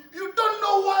don't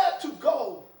know where to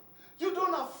go, you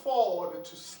don't afford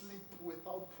to sleep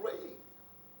without praying.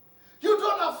 You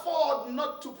don't afford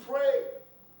not to pray.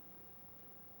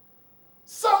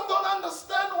 Some don't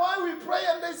understand why we pray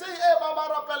and they say, hey,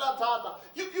 Baba Rapela Tata.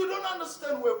 You don't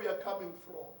understand where we are coming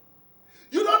from.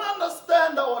 You don't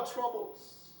understand our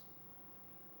troubles.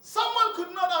 Someone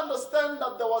could not understand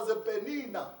that there was a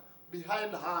Penina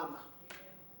behind Hannah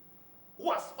who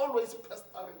was always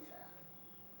pestering her.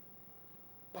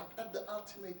 But at the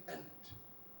ultimate end,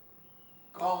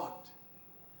 God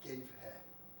gave her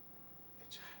a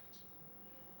child.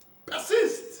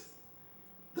 Persist.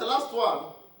 The last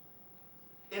one,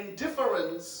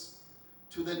 indifference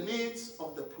to the needs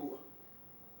of the poor.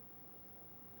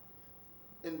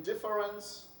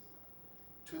 Indifference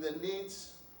to the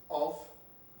needs of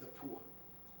the poor.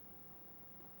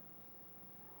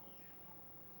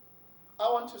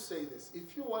 I want to say this.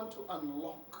 If you want to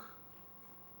unlock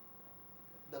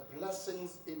the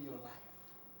blessings in your life,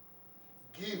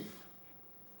 give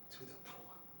to the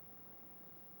poor.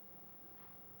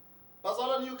 Pastor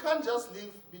Alan, you can't just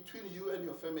live between you and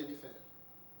your family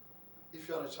if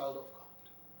you are a child of God.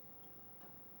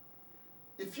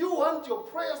 If you want your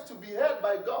prayers to be heard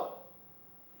by God,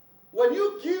 when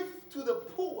you give to the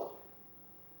poor,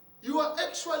 you are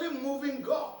actually moving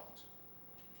God.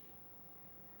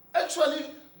 Actually,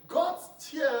 God's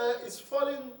tear is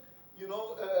falling,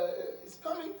 is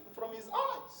coming from his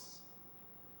eyes.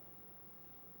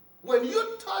 When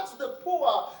you touch the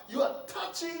poor, you are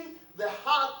touching the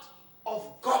heart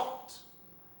of God.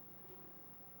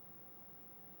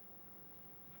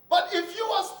 But if you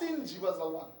are stingy,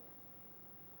 Bazawan,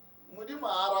 Mudima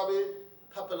Arabe,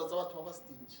 Kapelazawat was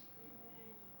stingy.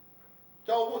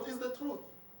 What is the truth?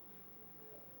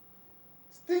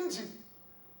 Stingy.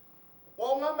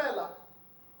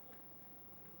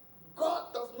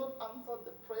 God does not answer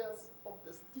the prayers of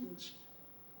the stingy.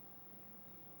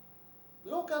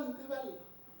 Look and develop.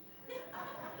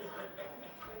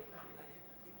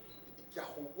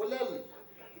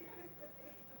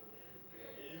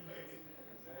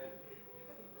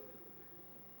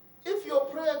 If your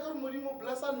prayer,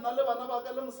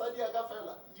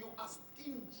 you are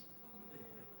stingy.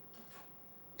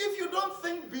 If you don't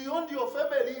think beyond your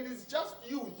family, it is just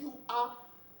you. You are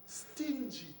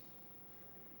stingy.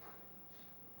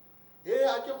 Hey,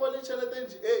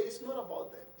 it's not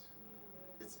about that.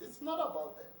 It's not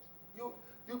about that.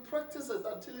 You practice it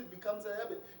until it becomes a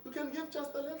habit. You can give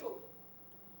just a little.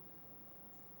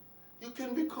 You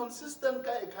can be consistent.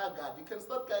 You can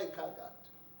start kagat.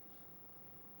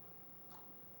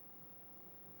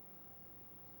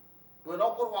 When I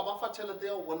go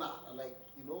like,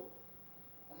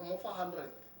 I'm over 100.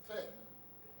 Fair.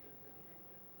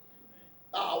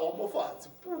 I'm over.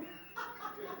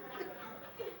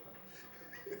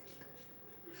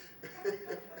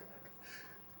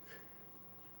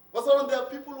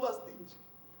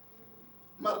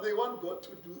 But they want God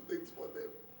to do things for them.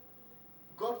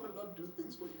 God will not do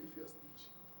things for you if you are stingy.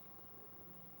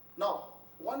 Now,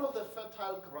 one of the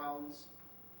fertile grounds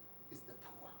is the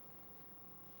poor.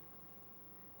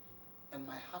 And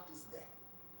my heart is there.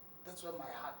 That's where my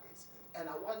heart is. And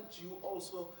I want you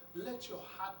also, let your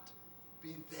heart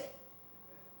be there.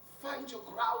 Find your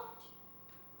ground.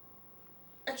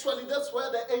 Actually, that's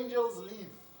where the angels live.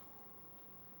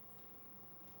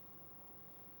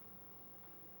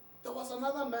 There was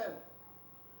another man.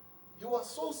 He was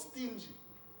so stingy.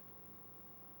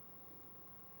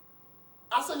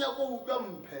 Asanya ko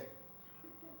ukampe.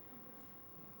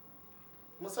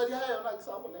 Mosadi ha yona ke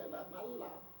sa bolela nalla.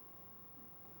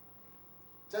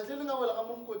 Jatlele nga wela ka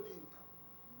mo mkoting.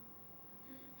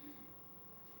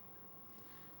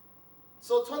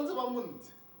 So tshwanetse ba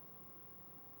monte.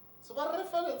 So ba re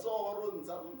feletsa go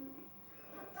rontsha.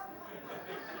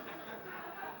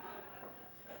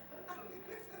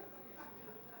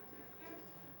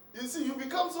 You see, you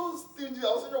become so stingy. I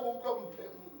was saying, you come.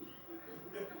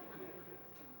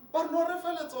 But no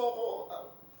reference or.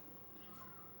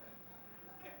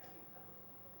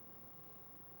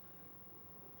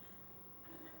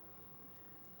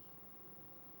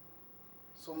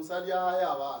 So Musadia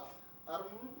Hayava. I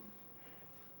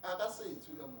can say it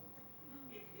to them.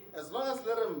 As long as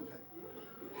let them.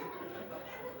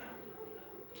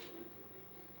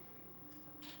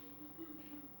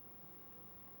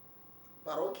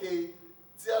 But okay,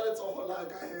 let's all like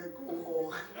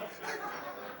go.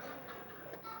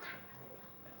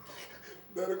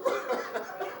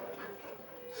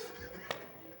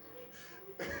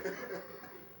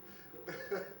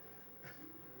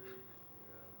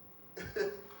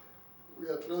 We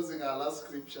are closing our last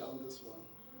scripture on this one.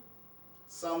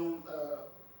 Psalm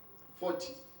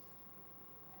 40.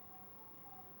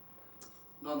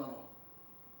 No.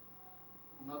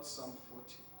 Not Psalm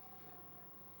 40.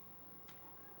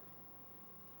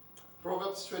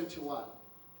 Proverbs 21,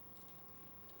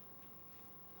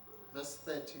 verse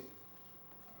 30.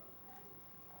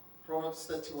 Proverbs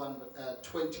 21,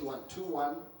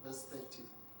 verse 30.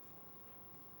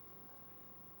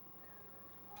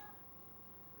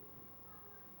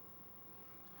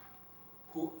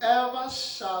 Whoever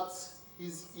shuts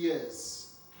his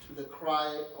ears to the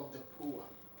cry of the poor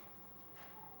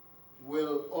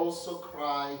will also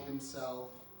cry himself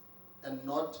and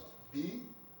not be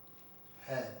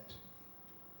heard.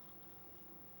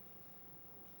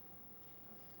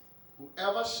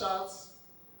 Whoever shuts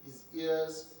his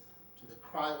ears to the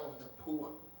cry of the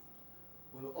poor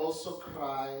will also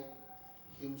cry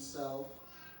himself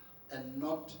and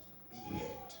not be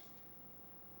heard.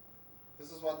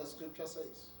 This is what the scripture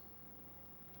says.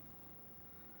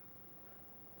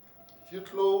 If you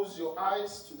close your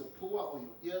eyes to the poor or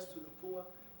your ears to the poor,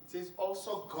 it says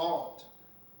also God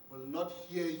will not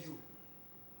hear you.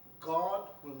 God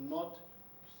will not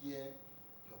hear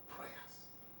your prayers.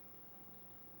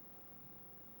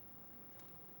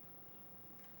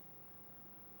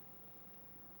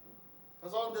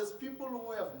 Because all there's people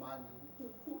who have money,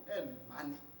 who earn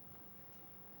money.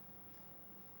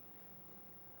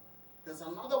 There's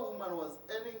another woman who was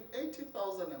earning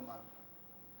 80,000 a month.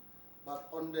 But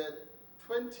on the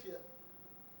 20th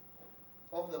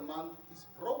of the month, he's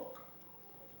broke.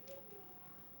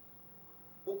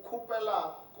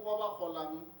 Ukupela kuba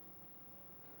holang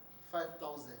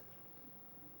 5,000.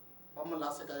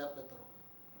 Bamulaseka ya petrol.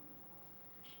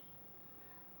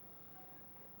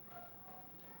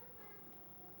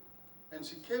 And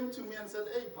she came to me and said,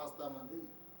 "Hey, Pastor Mandi,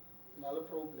 not a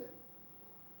problem.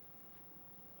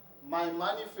 My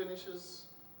money finishes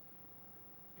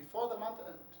before the month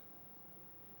end."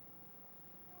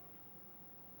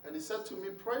 And he said to me,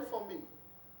 "Pray for me."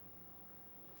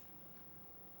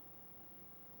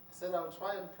 I said, "I'll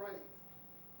try and pray."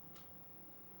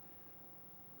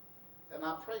 And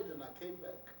I prayed and I came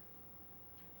back.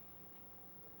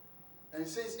 And he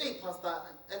says, "Hey, Pastor,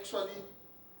 actually,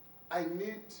 I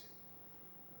need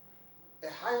a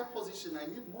higher position. I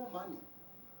need more money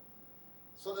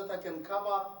so that I can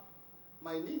cover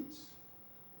my needs."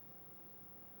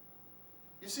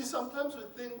 You see, sometimes we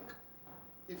think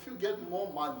if you get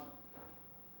more money,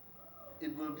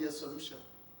 it will be a solution.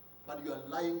 But you are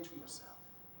lying to yourself.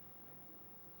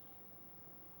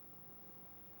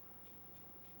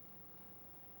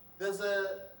 There's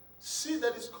a sea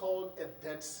that is called a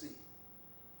Dead Sea.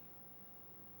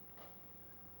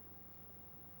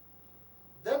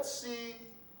 That sea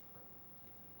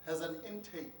has an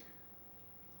intake,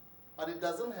 but it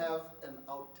doesn't have an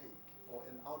outtake or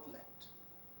an outlet.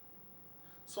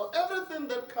 So everything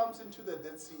that comes into the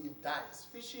Dead Sea, it dies.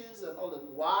 Fishes and all that.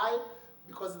 Why?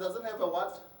 Because it doesn't have a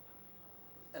what?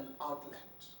 an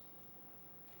outlet.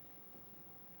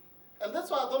 And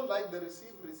that's why I don't like the receive.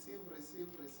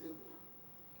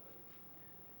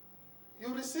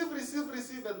 You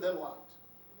receive, and then what?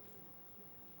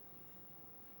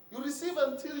 You receive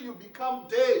until you become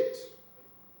dead.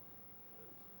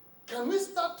 Can we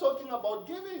start talking about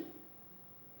giving?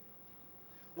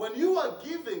 When you are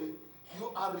giving,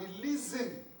 you are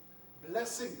releasing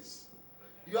blessings.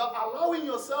 You are allowing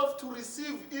yourself to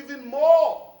receive even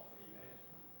more.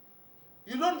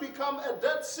 You don't become a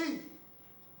Dead Sea.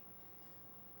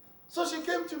 So she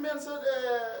came to me and said,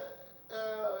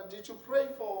 did you pray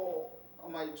for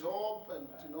my job and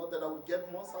that I would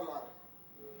get more salary?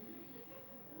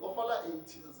 Ohola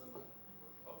 80.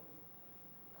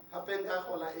 Hapenga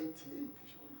hola 88.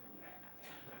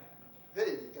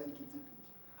 Hey, you can get it.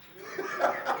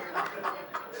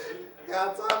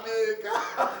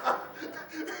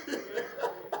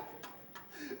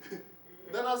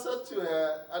 Then I said to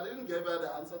her, I didn't give her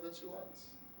the answer that she wants.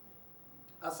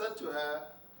 I said to her,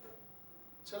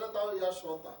 Chelatao ya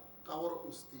shota, kawar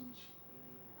ustinji.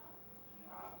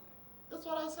 That's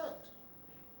what I said.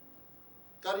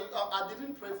 I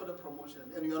didn't pray for the promotion,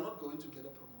 and you are not going to get a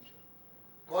promotion.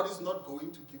 God is not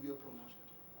going to give you a promotion.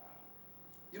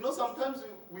 Sometimes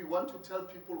we want to tell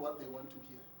people what they want to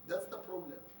hear. That's the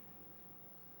problem.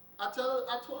 I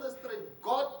told her straight,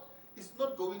 God is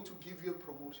not going to give you a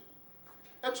promotion.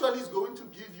 Actually, He's going to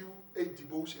give you a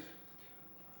devotion.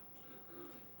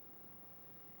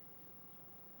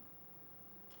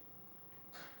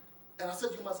 And I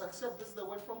said, you must accept this is the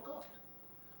word from God.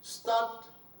 Start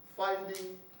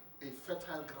finding a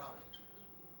fertile ground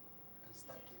and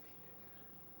start giving.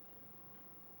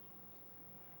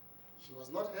 She was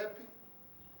not happy.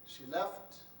 She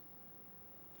left.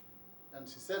 And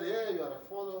she said, hey, you are a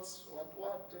false,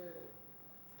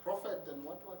 prophet and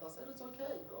what. I said, it's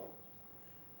okay, go.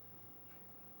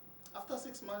 After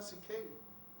 6 months, she came,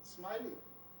 smiling.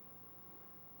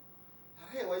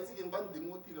 Hey, why is he in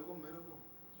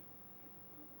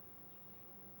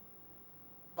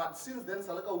But since then,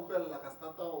 Salaka Upel like a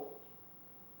starter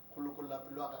Kulukula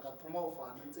Pilaka Toma for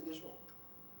an integration.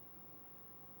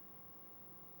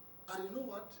 And you know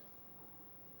what?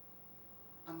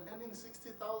 I'm earning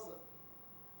 60,000.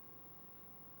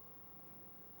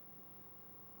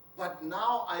 But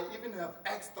now I even have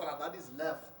extra that is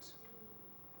left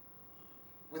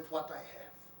with what I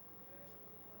have.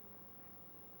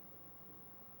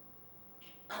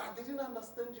 And I didn't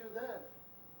understand you then.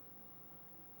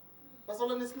 But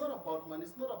Solon, it's not about money,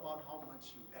 it's not about how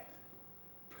much you earn.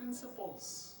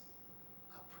 Principles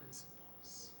are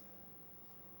principles.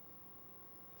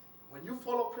 When you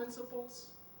follow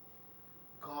principles,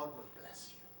 God will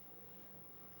bless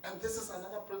you. And this is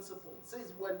another principle. It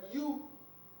says, when you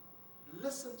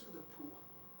listen to the poor,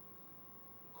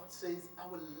 God says, I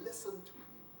will listen to you.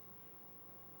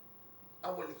 I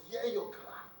will hear your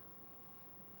cry.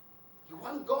 You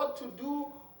want God to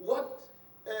do what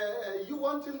you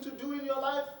want Him to do in your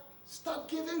life? Start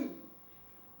giving.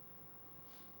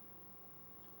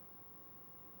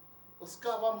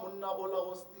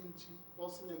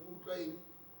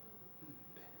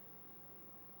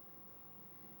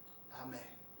 Amen.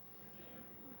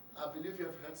 I believe you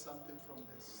have heard something from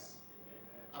this.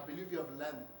 I believe you have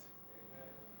learned.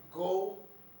 Go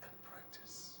and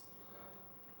practice.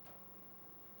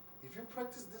 If you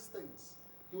practice these things,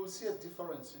 you will see a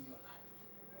difference in your life.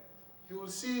 You will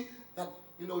see that,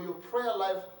 your prayer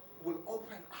life will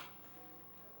open up.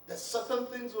 There's certain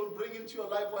things will bring into your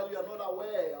life while you are not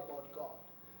aware about God.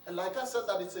 And like I said,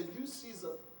 that it's a new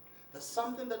season. There's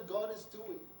something that God is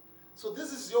doing. So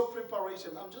this is your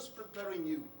preparation. I'm just preparing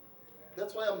you.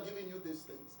 That's why I'm giving you these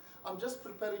things. I'm just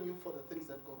preparing you for the things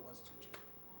that God wants to do.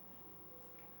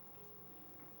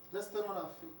 Let's stand on our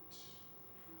feet.